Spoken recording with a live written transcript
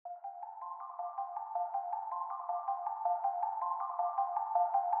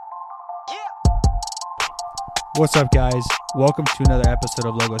What's up, guys? Welcome to another episode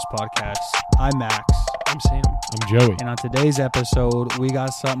of Logos Podcast. I'm Max. I'm Sam. I'm Joey. And on today's episode, we got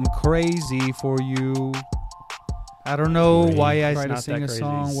something crazy for you. I don't know why I try to sing a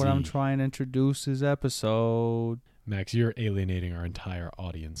song when I'm trying to introduce this episode. Max, you're alienating our entire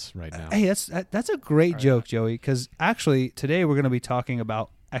audience right now. Hey, that's a great joke, Joey, because actually today we're going to be talking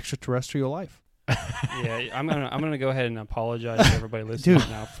about extraterrestrial life. Yeah, I'm gonna go ahead and apologize to everybody listening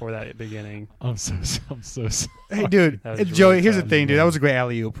now for that beginning. I'm so sorry. Hey, dude, Joey, here's the thing, dude. That was a great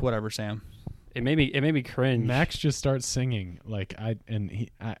alley-oop. Whatever, Sam. It made me cringe. Max just starts singing I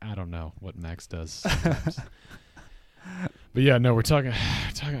don't know what Max does sometimes. But yeah, no, we're talking.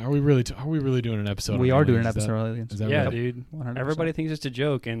 Are we really doing an episode? We on are doing an aliens? episode on aliens. Is that Yeah, right? dude. 100%. Everybody thinks it's a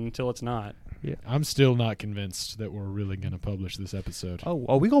joke until it's not. Yeah. I'm still not convinced that we're really going to publish this episode.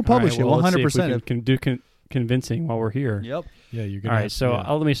 Oh, we gonna publish it 100%. Can do convincing while we're here. Yep. Yeah, you're All gonna. right, so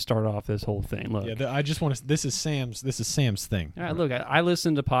let me start off this whole thing. Look, I just want to. This is Sam's thing. all right, look, I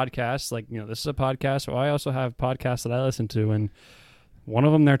listen to podcasts. Like, this is a podcast. So I also have podcasts that I listen to, and one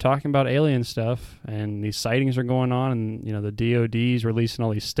of them, they're talking about alien stuff, and these sightings are going on, and the DoD's releasing all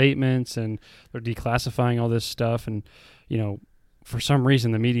these statements, and they're declassifying all this stuff, and for some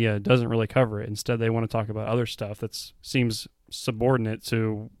reason the media doesn't really cover it. Instead, they want to talk about other stuff that seems subordinate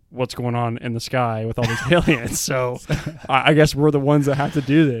to what's going on in the sky with all these aliens. So I guess we're the ones that have to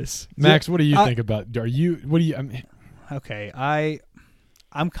do this. Max, what do you think about? Okay,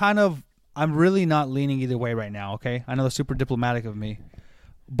 I'm really not leaning either way right now, okay? I know that's super diplomatic of me.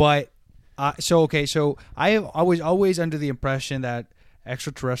 But, so I have always under the impression that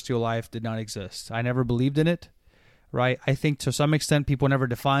extraterrestrial life did not exist. I never believed in it, right? I think to some extent people never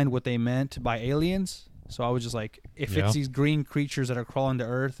defined what they meant by aliens. So I was just like, if it's these green creatures that are crawling to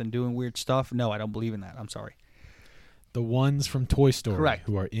Earth and doing weird stuff, no, I don't believe in that. I'm sorry. The ones from Toy Story, correct,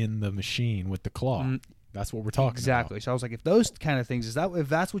 who are in the machine with the claw. That's what we're talking about. Exactly. So I was like, if those kind of things, if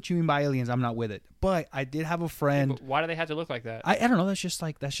that's what you mean by aliens, I'm not with it. But I did have a friend. But why do they have to look like that? I don't know. That's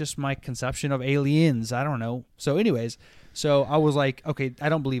just my conception of aliens. I don't know. So anyways, so I was like, okay, I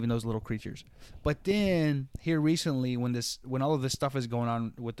don't believe in those little creatures. But then here recently, when all of this stuff is going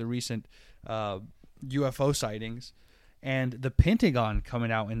on with the recent UFO sightings, and the Pentagon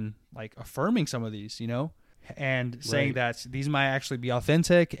coming out and like affirming some of these, and saying that these might actually be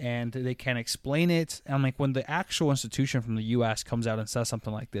authentic and they can't explain it. And I'm like, when the actual institution from the U.S. comes out and says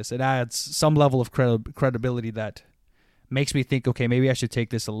something like this, it adds some level of credibility that makes me think, okay, maybe I should take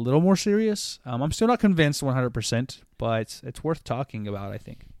this a little more serious. I'm still not convinced 100%, but it's worth talking about, I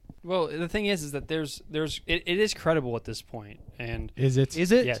think. Well, the thing is that it is credible at this point, and is it?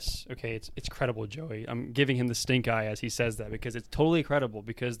 Yes. Okay, it's credible, Joey. I'm giving him the stink eye as he says that because it's totally credible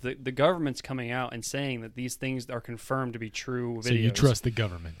because the government's coming out and saying that these things are confirmed to be true videos. So you trust the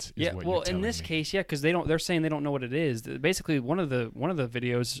government? Yeah. Well, in this case, yeah, because they're saying they don't know what it is. Basically, one of the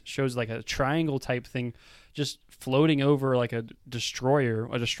videos shows like a triangle type thing, just floating over like a destroyer.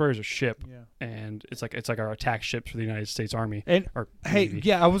 A destroyer is a ship, and it's like our attack ships for the United States Army. And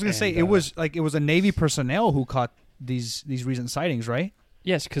Navy. I was gonna say it was a Navy personnel who caught these recent sightings, right?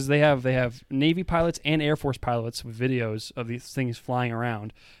 Yes, because they have Navy pilots and Air Force pilots with videos of these things flying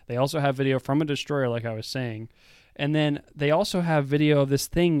around. They also have video from a destroyer, like I was saying, and then they also have video of this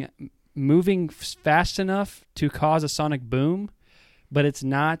thing moving fast enough to cause a sonic boom, but it's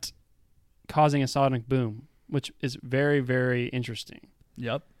not causing a sonic boom, which is very, very interesting.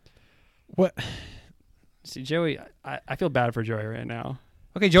 Yep. What? See, Joey, I feel bad for Joey right now.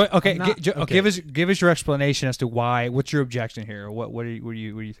 Okay, Joey. Okay, give us your explanation as to why. What's your objection here? What are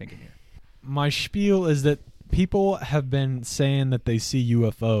you thinking here? My spiel is that people have been saying that they see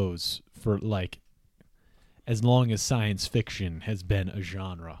UFOs for like as long as science fiction has been a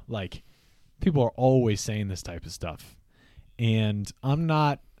genre. Like, people are always saying this type of stuff, and I'm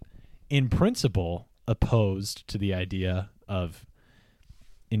not, in principle, opposed to the idea of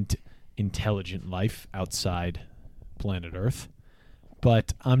intelligent life outside planet Earth,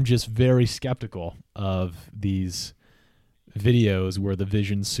 but I'm just very skeptical of these videos where the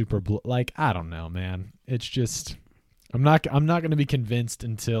vision's super like, I don't know, man. It's just I'm not going to be convinced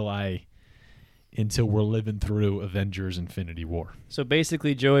until we're living through Avengers Infinity War. So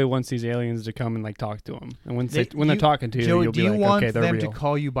basically, Joey wants these aliens to come and like talk to him, and when they're talking to you, Joey, you'll be like, okay, they're real. Do you want them to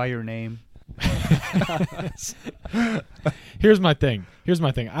call you by your name? Here's my thing.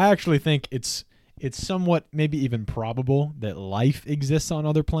 I actually think it's somewhat, maybe even probable that life exists on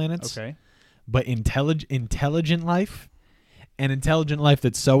other planets. Okay. But intelligent life, and intelligent life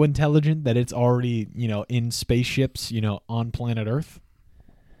that's so intelligent that it's already, in spaceships, on planet Earth.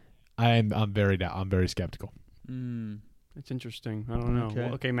 I'm very skeptical. It's interesting. I don't know. Okay.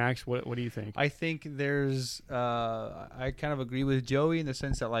 Okay, Max, what do you think? I think there's I kind of agree with Joey in the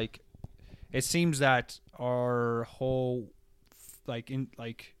sense that like it seems that our whole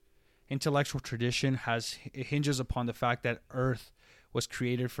intellectual tradition it hinges upon the fact that Earth was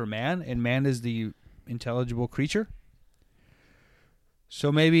created for man and man is the intelligible creature.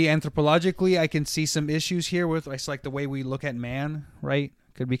 So maybe anthropologically I can see some issues here with it's like the way we look at man, right?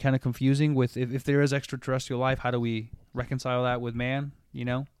 Could be kind of confusing with if there is extraterrestrial life, how do we reconcile that with man,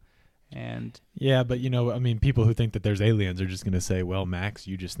 And Yeah, but I mean, people who think that there's aliens are just going to say, well, Max,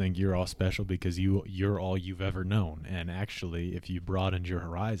 you just think you're all special because you're all you've ever known. And actually, if you broadened your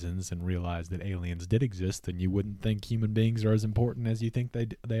horizons and realized that aliens did exist, then you wouldn't think human beings are as important as you think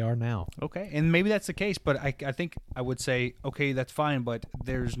they are now. okay, and maybe that's the case, but I think I would say, okay, that's fine, but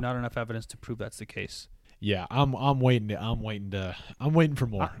there's not enough evidence to prove that's the case. Yeah, I'm waiting for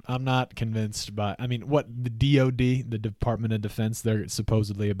more. I'm not convinced by. I mean, what the DoD, the Department of Defense, they're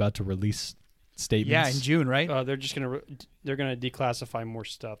supposedly about to release statements. Yeah, in June, right? They're just they're gonna declassify more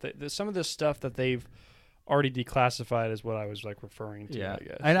stuff. Some of the stuff that they've already declassified is what I was like referring to. Yeah, I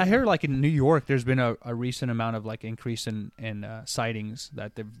guess. and I heard like in New York, there's been a recent amount of like increase in sightings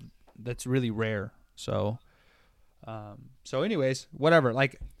that's really rare. So, anyways, whatever.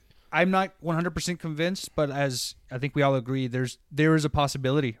 Like, I'm not 100% convinced, but as I think we all agree, there is a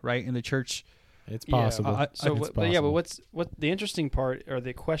possibility, right, in the church. It's possible. But what's the interesting part or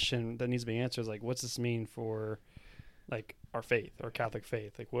the question that needs to be answered is like, what's this mean for like our faith, our Catholic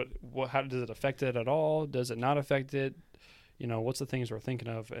faith? Like, what how does it affect it at all? Does it not affect it? What's the things we're thinking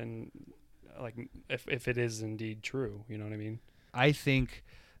of, and like if it is indeed true, you know what I mean? I think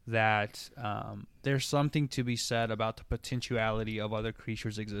that there's something to be said about the potentiality of other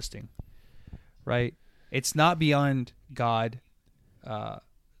creatures existing, right? It's not beyond God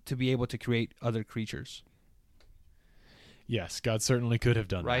to be able to create other creatures. Yes, God certainly could have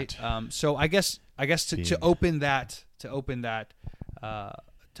done right? that. So I guess to open that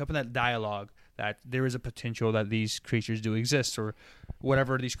dialogue, that there is a potential that these creatures do exist, or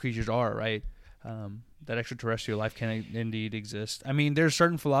whatever these creatures are, right? That extraterrestrial life can indeed exist. I mean, there's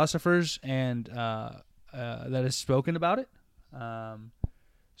certain philosophers and that has spoken about it.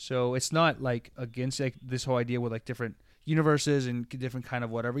 So it's not like against like this whole idea with like different universes and different kind of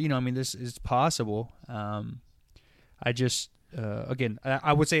whatever. I mean, this is possible. I just again,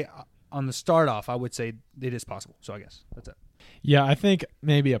 I would say on the start off, I would say it is possible. So I guess that's it. Yeah, I think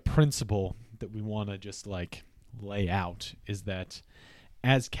maybe a principle that we want to just like lay out is that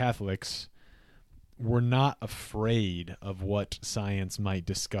as Catholics, we're not afraid of what science might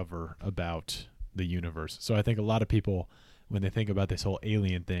discover about the universe. So I think a lot of people, when they think about this whole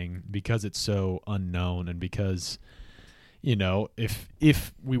alien thing, because it's so unknown and because,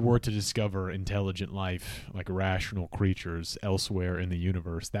 if we were to discover intelligent life, like rational creatures elsewhere in the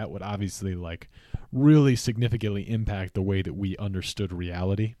universe, that would obviously like really significantly impact the way that we understood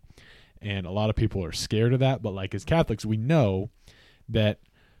reality. And a lot of people are scared of that. But like as Catholics, we know that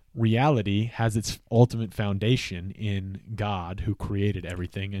reality has its ultimate foundation in God, who created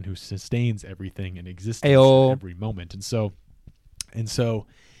everything and who sustains everything in existence at every moment. And so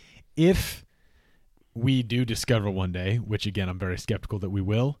if we do discover one day, which again I'm very skeptical that we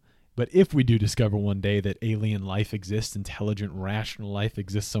will, but if we do discover one day that alien life exists, intelligent, rational life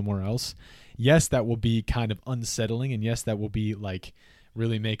exists somewhere else, yes, that will be kind of unsettling, and yes, that will be like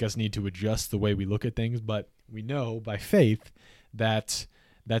really make us need to adjust the way we look at things. But we know by faith that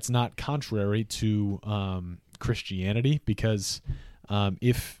that's not contrary to Christianity, because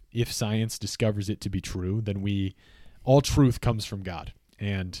if science discovers it to be true, then all truth comes from God.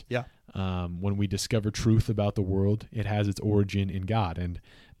 And when we discover truth about the world, it has its origin in God. And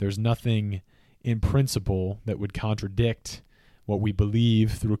there's nothing in principle that would contradict what we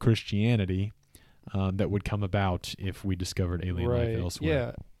believe through Christianity that would come about if we discovered alien life elsewhere.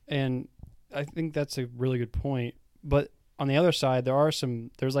 Yeah, and I think that's a really good point. But on the other side,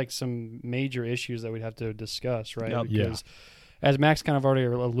 there's like some major issues that we'd have to discuss, right? Yep. Because as Max kind of already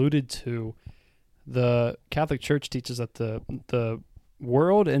alluded to, the Catholic Church teaches that the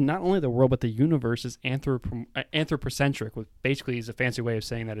world, and not only the world but the universe, is anthropocentric, which basically is a fancy way of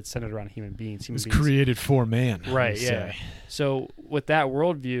saying that it's centered around human beings. It's created for man, right? Yeah. So with that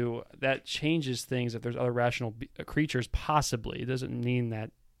worldview, that changes things. If there's other rational creatures, possibly, it doesn't mean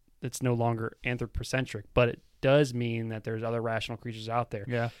that it's no longer anthropocentric, but it does mean that there's other rational creatures out there.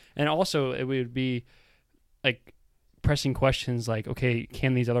 Yeah. And also it would be like pressing questions like, okay,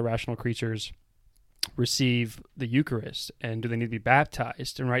 can these other rational creatures receive the Eucharist, and do they need to be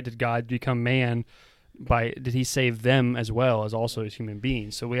baptized? And right, did God become man did he save them as well as also as human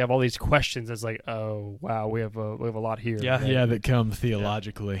beings? So we have all these questions. It's like, oh wow, we have a lot here. Yeah. Yeah, that come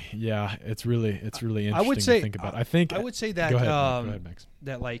theologically. Yeah, it's really interesting I would say, to think about. I would say that go ahead, Max.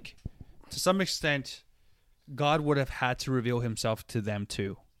 that like to some extent, God would have had to reveal Himself to them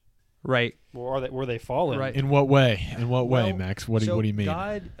too, right? Well, were they fallen? Right. In what way? In what way, Well, Max? What do you mean?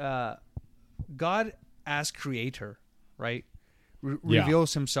 God as creator, right, Yeah.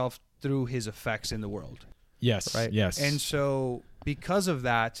 reveals Himself through His effects in the world, Yes. right? Yes. And so, because of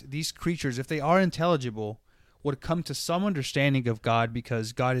that, these creatures, if they are intelligible, would come to some understanding of God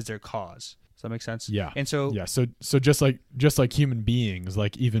because God is their cause. Does that make sense? yeah. And so, Yeah. So just like human beings,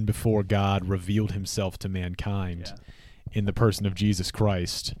 like even before God revealed Himself to mankind in the person of Jesus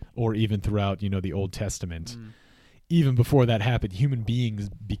Christ, or even throughout the Old Testament. Even before that happened, human beings,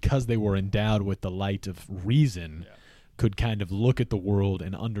 because they were endowed with the light of reason, could kind of look at the world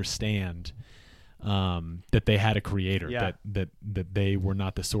and understand that they had a creator, that they were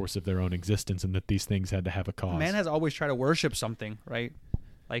not the source of their own existence, and that these things had to have a cause. man has always tried to worship something, right?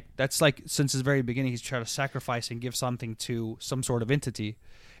 Like that's like since his very beginning, he's tried to sacrifice and give something to some sort of entity,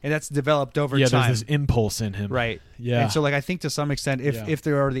 and that's developed over time. there's this impulse in him, right? Yeah. And so, like, I think to some extent, if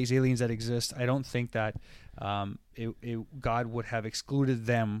there are these aliens that exist, I don't think that God would have excluded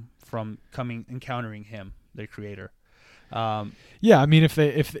them from encountering Him, their creator. Yeah, I mean, if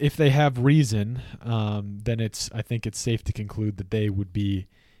they have reason, then I think it's safe to conclude that they would be,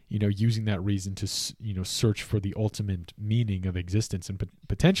 using that reason to, search for the ultimate meaning of existence, and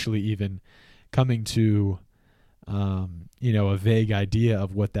potentially even coming to, a vague idea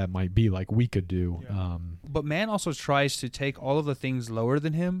of what that might be, like we could do. Yeah. But man also tries to take all of the things lower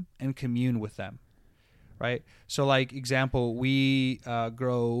than him and commune with them, right? So, like, example, we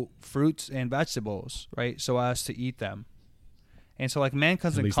grow fruits and vegetables, right, so as to eat them. And so, like, man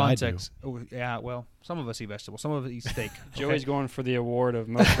comes At in least I do. context. Oh, yeah, well, some of us eat vegetables. Some of us eat steak. Joey's going for the award of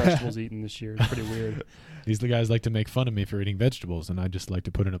most vegetables eaten this year. It's pretty weird. These guys like to make fun of me for eating vegetables, and I just like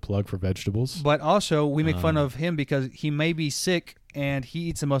to put in a plug for vegetables. But also, we make fun of him because he may be sick and he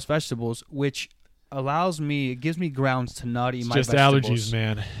eats the most vegetables, which gives me grounds to not eat my just vegetables. allergies,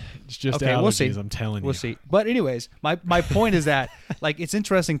 man. It's just Okay, allergies, we'll see. I'm telling you. We'll see. But anyways, my point is that, like, it's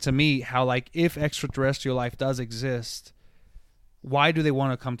interesting to me how, like, if extraterrestrial life does exist, why do they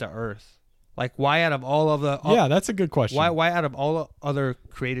want to come to Earth? Like, why out of all of the... Yeah, that's a good question. Why out of all other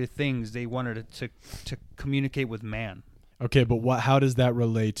created things, they wanted to communicate with man? Okay, but how does that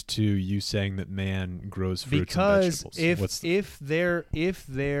relate to you saying that man grows fruits and vegetables? Because if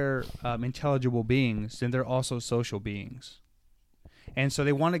they're intelligible beings, then they're also social beings. And so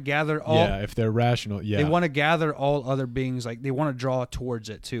they want to gather all... Yeah, if they're rational, They want to gather all other beings. Like, they want to draw towards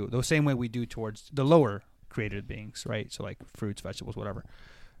it, too. The same way we do towards the lower created beings, right? So, like, fruits, vegetables, whatever.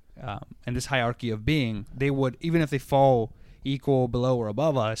 And this hierarchy of being, they would, even if they fall equal, below, or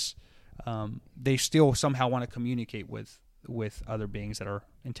above us, they still somehow want to communicate with other beings that are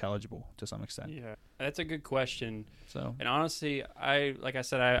intelligible to some extent. Yeah, that's a good question. So, and honestly, I've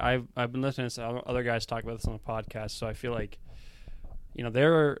been listening to some other guys talk about this on the podcast, so I feel like,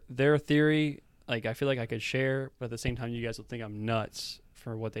 their theory, like, I feel like I could share, but at the same time, you guys will think I'm nuts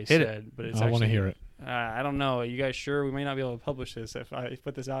for what they said. But it's I want to hear it. I don't know. Are you guys sure? We may not be able to publish this if I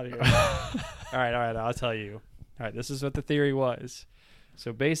put this out here. All right. I'll tell you. All right, this is what the theory was.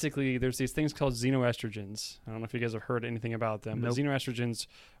 So basically, there's these things called xenoestrogens. I don't know if you guys have heard anything about them. Nope. But xenoestrogens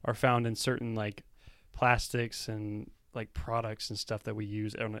are found in certain, like, plastics and, like, products and stuff that we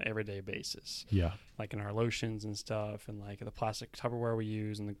use on an everyday basis. Yeah. Like in our lotions and stuff, and like the plastic Tupperware we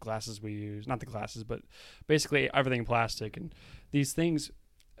use, and the glasses we use. Not the glasses, but basically everything plastic. And these things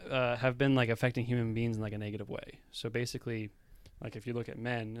have been, like, affecting human beings in, like, a negative way. So basically, like, if you look at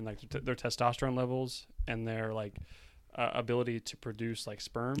men and, like, their testosterone levels and their, like, ability to produce, like,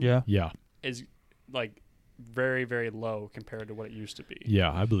 sperm, is, like, very, very low compared to what it used to be.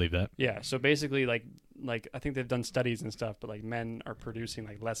 Yeah, I believe that. Yeah, so basically, like I think they've done studies and stuff, but, like, men are producing,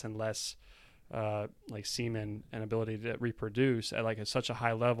 like, less and less like semen and ability to reproduce at, like, such a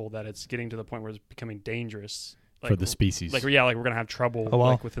high level that it's getting to the point where it's becoming dangerous. Like, for the species. Like, yeah, like, we're going to have trouble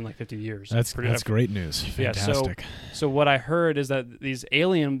like within, like, 50 years. That's great news. Fantastic. Yeah, so what I heard is that these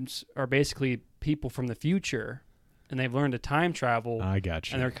aliens are basically people from the future, and they've learned to time travel. I got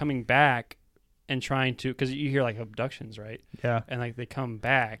you. And they're coming back and trying to, because you hear, like, abductions, right? Yeah. And, like, they come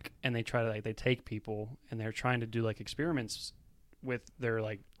back and they try to, like, they take people and they're trying to do, like, experiments with their,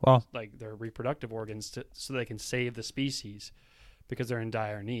 like, like, their reproductive organs so they can save the species because they're in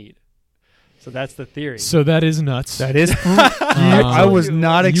dire need. So that's the theory. So that is nuts. That is. I was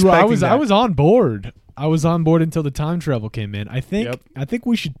not expecting that. I was on board. I was on board until the time travel came in. I think Yep. I think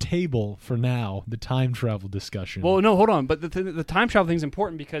we should table for now the time travel discussion. Well, no, hold on. But the time travel thing is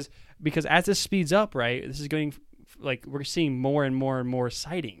important because as this speeds up, right, this is going like we're seeing more and more and more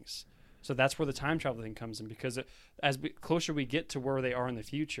sightings. So that's where the time travel thing comes in because closer we get to where they are in the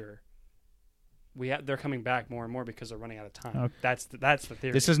future, they're coming back more and more because they're running out of time. Okay. That's the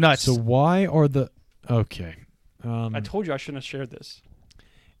theory. This is nuts. so why are the okay? I told you I shouldn't have shared this.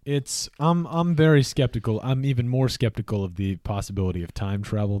 I'm very skeptical. I'm even more skeptical of the possibility of time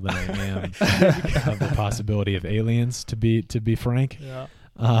travel than I am of the possibility of aliens. To be frank, Yeah.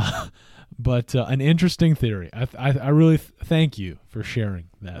 but an interesting theory. I really thank you for sharing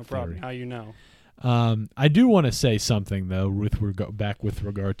that No problem. theory. Now you know. I do want to say something though, with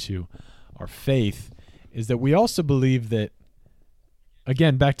regard to our faith, is that we also believe that.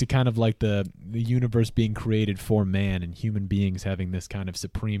 Again, back to kind of like the universe being created for man and human beings having this kind of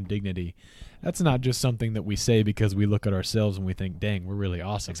supreme dignity. That's not just something that we say because we look at ourselves and we think, dang, we're really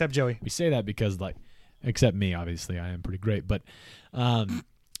awesome. Except Joey. We say that because, except me, obviously, I am pretty great. But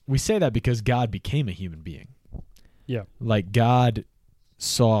we say that because God became a human being. Yeah. Like God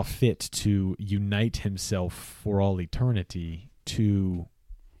saw fit to unite himself for all eternity to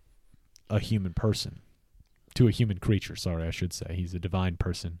a human person. To a human creature, sorry, I should say. He's a divine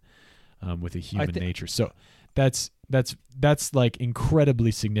person with a human nature. So that's like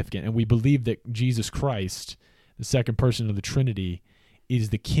incredibly significant. And we believe that Jesus Christ, the second person of the Trinity, is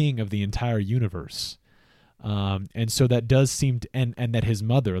the king of the entire universe. And so that does seem to, and that his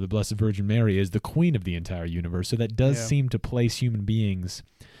mother, the Blessed Virgin Mary, is the queen of the entire universe. So that does seem to place human beings.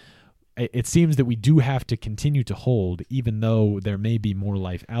 It seems that we do have to continue to hold, even though there may be more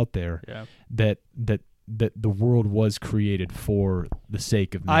life out there, that the world was created for the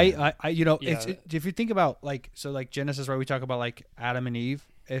sake of man. If you think about like Genesis, right? We talk about like Adam and Eve.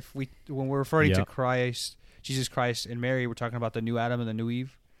 When we're referring to Christ, Jesus Christ and Mary, we're talking about the new Adam and the new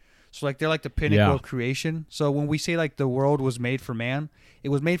Eve. So like they're like the pinnacle of creation. So when we say like the world was made for man, it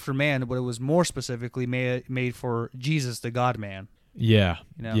was made for man, but it was more specifically made for Jesus, the God man. Yeah.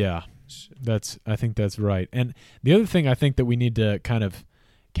 You know? Yeah. I think that's right. And the other thing I think that we need to kind of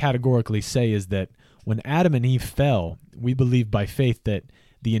categorically say is that when Adam and Eve fell, we believe by faith that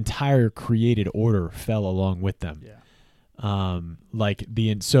the entire created order fell along with them. Yeah.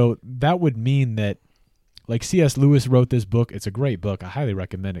 So that would mean that, like C.S. Lewis wrote this book. It's a great book. I highly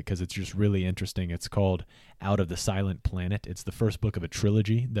recommend it because it's just really interesting. It's called Out of the Silent Planet. It's the first book of a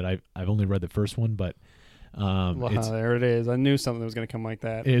trilogy that I've only read the first one, but there it is. I knew something was going to come like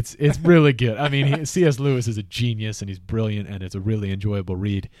that. It's really good. I mean, C.S. Lewis is a genius and he's brilliant, and it's a really enjoyable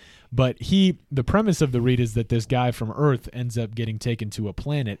read. But the premise of the read is that this guy from Earth ends up getting taken to a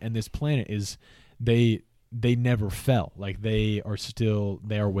planet, and this planet is they never fell. Like they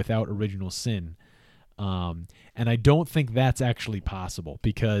are without original sin. And I don't think that's actually possible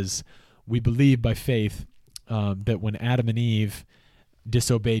because we believe by faith that when Adam and Eve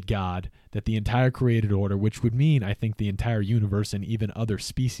disobeyed God, that the entire created order, which would mean I think the entire universe and even other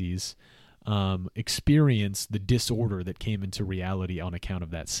species, experienced the disorder that came into reality on account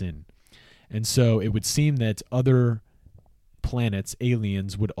of that sin. And so it would seem that other planets,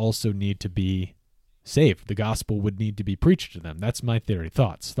 aliens, would also need to be saved. The gospel would need to be preached to them. That's my theory.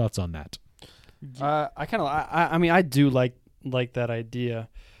 Thoughts on that? I do like that idea,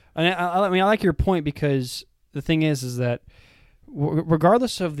 and I like your point because the thing is that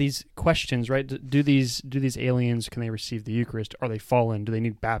regardless of these questions, right? Do these aliens, can they receive the Eucharist? Are they fallen? Do they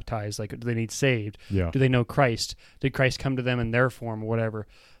need baptized? Like, do they need saved? Yeah. Do they know Christ? Did Christ come to them in their form or whatever?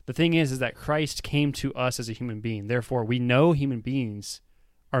 The thing is that Christ came to us as a human being. Therefore, we know human beings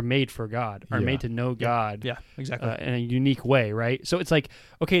are made for God, are made to know God. Yeah, exactly. In a unique way, right? So it's like,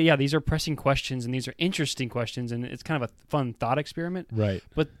 okay, yeah, these are pressing questions and these are interesting questions, and it's kind of a fun thought experiment. Right.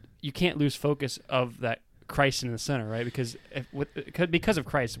 But you can't lose focus of that Christ in the center, right? Because because of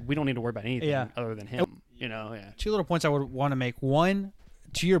Christ, we don't need to worry about anything other than Him. Two little points I would want to make. One,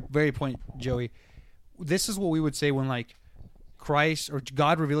 to your very point, Joey, this is what we would say when like Christ or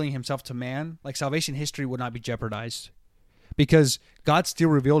God revealing Himself to man, like salvation history would not be jeopardized. Because God still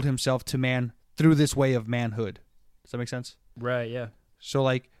revealed Himself to man through this way of manhood. Does that make sense? Right, yeah. So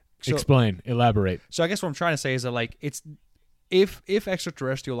explain, elaborate. So I guess what I'm trying to say is that like it's if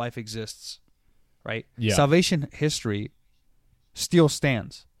extraterrestrial life exists, right? Yeah. Salvation history still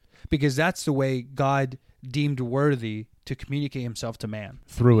stands because that's the way God deemed worthy to communicate Himself to man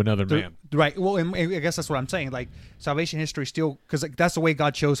through another man. Right. Well, and I guess that's what I'm saying. Like salvation history still, because like, that's the way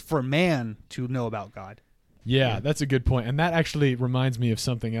God chose for man to know about God. Yeah, that's a good point. And that actually reminds me of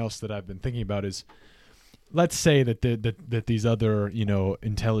something else that I've been thinking about is let's say that these other,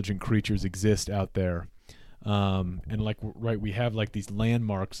 intelligent creatures exist out there. And like, right, we have like these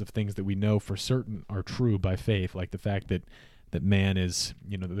landmarks of things that we know for certain are true by faith, like the fact that man is,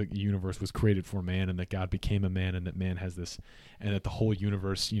 the universe was created for man, and that God became a man, and that man has this, and that the whole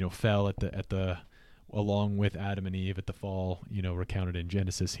universe, fell at the along with Adam and Eve at the fall, recounted in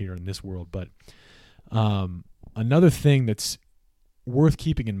Genesis here in this world. But another thing that's worth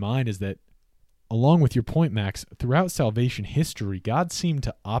keeping in mind is that, along with your point, Max, throughout salvation history, God seemed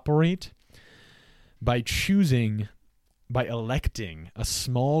to operate by electing a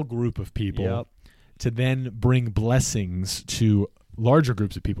small group of people to then bring blessings to larger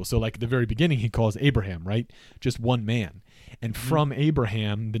groups of people. So like at the very beginning, he calls Abraham, right? Just one man. And from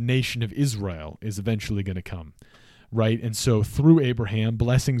Abraham, the nation of Israel is eventually going to come, right? And so through Abraham,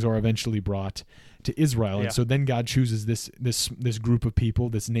 blessings are eventually brought to Israel. Yeah. And so then God chooses this group of people,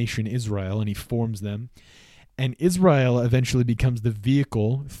 this nation Israel, and he forms them. And Israel eventually becomes the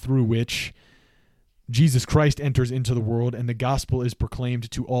vehicle through which Jesus Christ enters into the world, and the gospel is proclaimed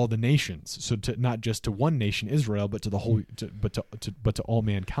to all the nations. So not just to one nation, Israel, but to the whole, but to all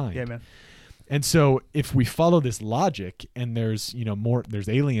mankind. Yeah, man. And so, if we follow this logic, and there's there's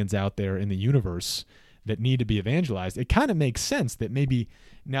aliens out there in the universe that need to be evangelized, it kind of makes sense that maybe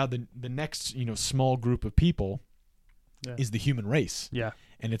now the next small group of people is the human race. Yeah,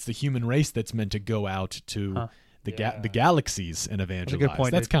 and it's the human race that's meant to go out to the galaxies and evangelize. That's a good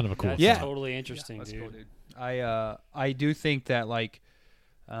point, That's dude. kind of a cool. That's thought. totally interesting, that's dude. cool, dude. I do think that like,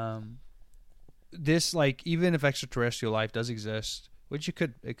 this, like, even if extraterrestrial life does exist, which it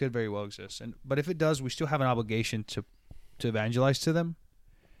could very well exist, but if it does, we still have an obligation to evangelize to them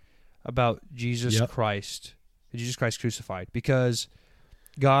about Jesus Christ crucified, because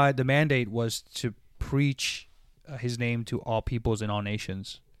God, the mandate was to preach his name to all peoples and all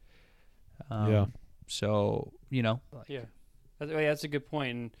nations. So, that's a good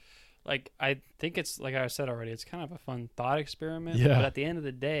point. And like, I think it's, like I said already, it's kind of a fun thought experiment. Yeah. But at the end of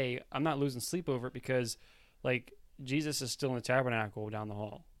the day, I'm not losing sleep over it, because like Jesus is still in the tabernacle down the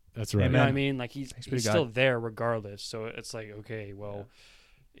hall. That's right. You know what I Amen. mean? Like he's still there regardless. So it's like, okay, well,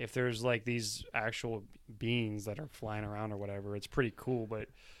 if there's like these actual beings that are flying around or whatever, it's pretty cool. But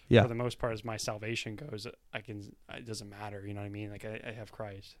for the most part, as my salvation goes, it doesn't matter. You know what I mean? Like I have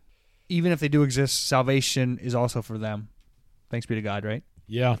Christ. even if they do exist, salvation is also for them. Thanks be to God, right?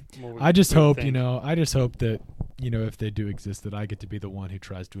 Yeah. Well, I just hope, think. that, if they do exist, that I get to be the one who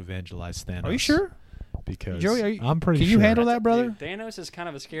tries to evangelize Thanos. Are you sure? Because Joey, I'm pretty can sure. you handle that, brother? Dude, Thanos is kind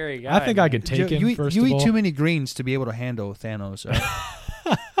of a scary guy. I think I man. could take him, you first you of eat all. too many greens to be able to handle Thanos. Right?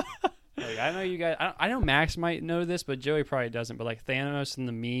 Like, I know you guys. I know Max might know this, but Joey probably doesn't. But like Thanos and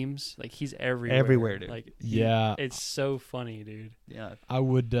the memes, like he's everywhere. Everywhere, dude. Like Yeah. it's so funny, dude. Yeah. I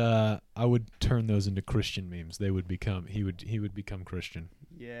would turn those into Christian memes. He would become Christian.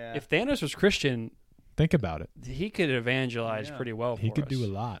 Yeah. If Thanos was Christian, Think about it. he could evangelize Yeah. pretty well. He for could us. do a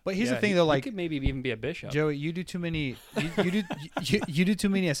lot. But here's the Yeah, thing, though. Like, he could maybe even be a bishop. Joey, you do too many. You do too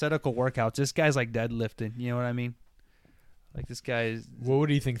many ascetical workouts. This guy's like deadlifting. You know what I mean? Like this guy's. Well, what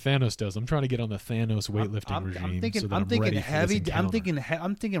do you think Thanos does? I'm trying to get on the Thanos weightlifting regime. I'm thinking. so that I'm thinking ready for this heavy. I'm encounter.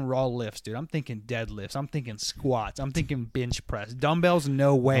 I'm thinking raw lifts, dude. I'm thinking deadlifts. I'm thinking squats. I'm thinking bench press. Dumbbells,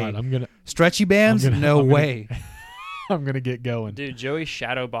 no way. All right, Stretchy bands, no I'm gonna- way. I'm gonna get going. Dude, Joey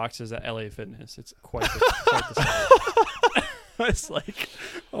shadow boxes at LA Fitness. It's quite the sight. It's like,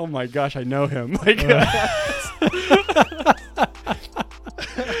 oh my gosh, I know him. Like,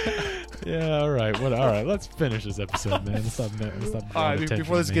 Yeah, all right. All right, let's finish this episode, man. Let's stop All right, drawing attention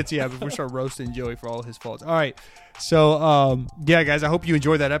before to this me. gets before we start roasting Joey for all his faults. All right, so yeah, guys, I hope you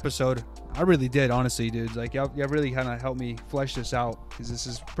enjoyed that episode. I really did, honestly, dude. Like, y'all really kind of helped me flesh this out because this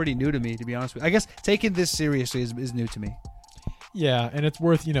is pretty new to me, to be honest with you. I guess taking this seriously is new to me. Yeah, and it's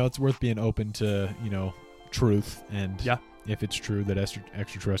worth being open to truth, and Yeah. if it's true that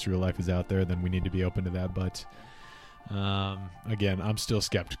extraterrestrial life is out there, then we need to be open to that. But again, I'm still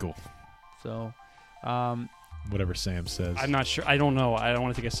skeptical. So, Whatever Sam says. I'm not sure. I don't know. I don't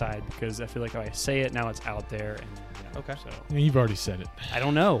want to take a side because I feel like if I say it now, it's out there. And Okay. So Yeah, you've already said it. I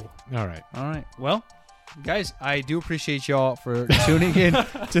don't know. All right. all right. Well, guys, I do appreciate y'all for tuning in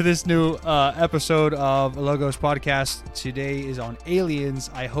to this new episode of Logos Podcast. Today is on aliens.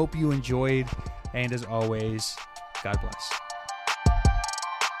 I hope you enjoyed, and as always, God bless.